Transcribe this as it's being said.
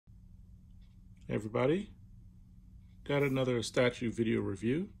Hey everybody, got another statue video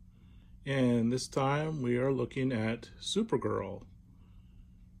review, and this time we are looking at Supergirl.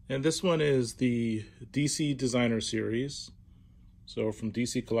 And this one is the DC Designer Series, so from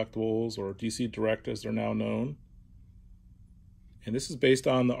DC Collectibles, or DC Direct as they're now known. And this is based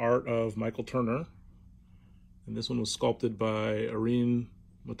on the art of Michael Turner, and this one was sculpted by Irene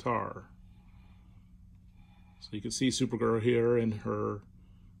Matar. So you can see Supergirl here in her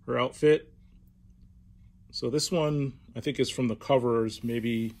outfit. So this one, I think, is from the covers.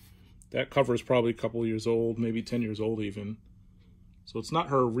 Maybe that cover is probably a couple years old, maybe 10 years old even. So it's not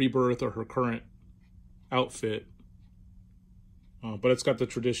her rebirth or her current outfit, but it's got the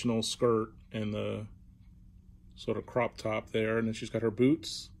traditional skirt and the sort of crop top there, and then she's got her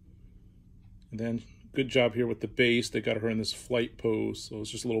boots. And then good job here with the base. They got her in this flight pose, so it's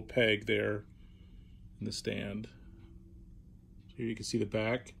just a little peg there in the stand. So here you can see the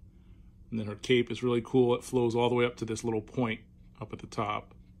back. And then her cape is really cool. It flows all the way up to this little point up at the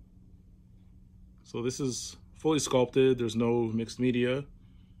top. So this is fully sculpted. There's no mixed media.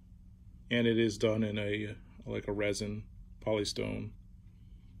 And it is done in a resin polystone.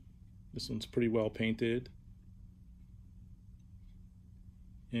 This one's pretty well painted.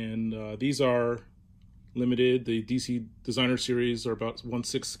 And these are limited. The DC Designer Series are about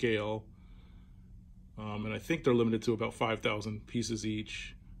 1/6 scale. And I think they're limited to about 5,000 pieces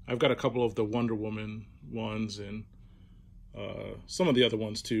each. I've got a couple of the Wonder Woman ones and some of the other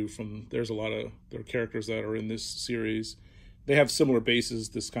ones too. There's a lot of their characters that are in this series. They have similar bases,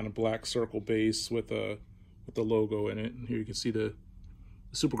 this kind of black circle base with the logo in it. And here you can see the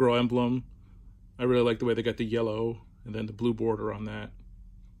Supergirl emblem. I really like the way they got the yellow and then the blue border on that.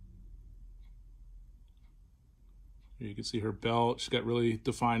 Here you can see her belt. She's got really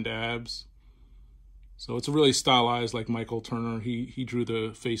defined abs. So it's a really stylized, like Michael Turner. He drew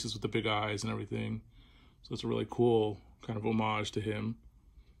the faces with the big eyes and everything. So it's a really cool kind of homage to him.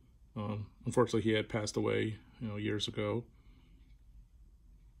 Unfortunately, he had passed away, years ago.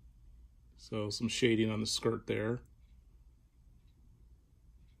 So some shading on the skirt there.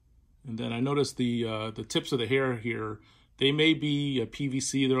 And then I noticed the tips of the hair here. They may be a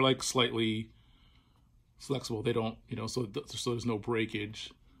PVC. They're like slightly flexible. They don't, so there's no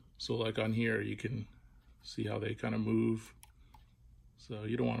breakage. So like on here, you can see how they kind of move. So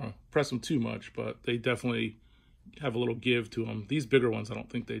you don't want to press them too much, but they definitely have a little give to them. These bigger ones, I don't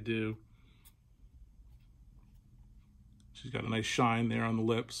think they do. She's got a nice shine there on the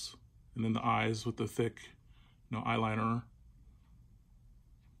lips, and then the eyes with the thick, eyeliner.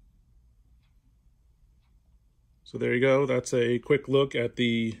 So there you go. That's a quick look at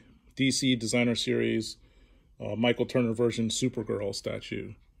the DC Designer Series Michael Turner version Supergirl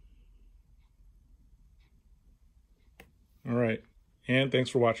statue. All right, and thanks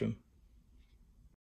for watching.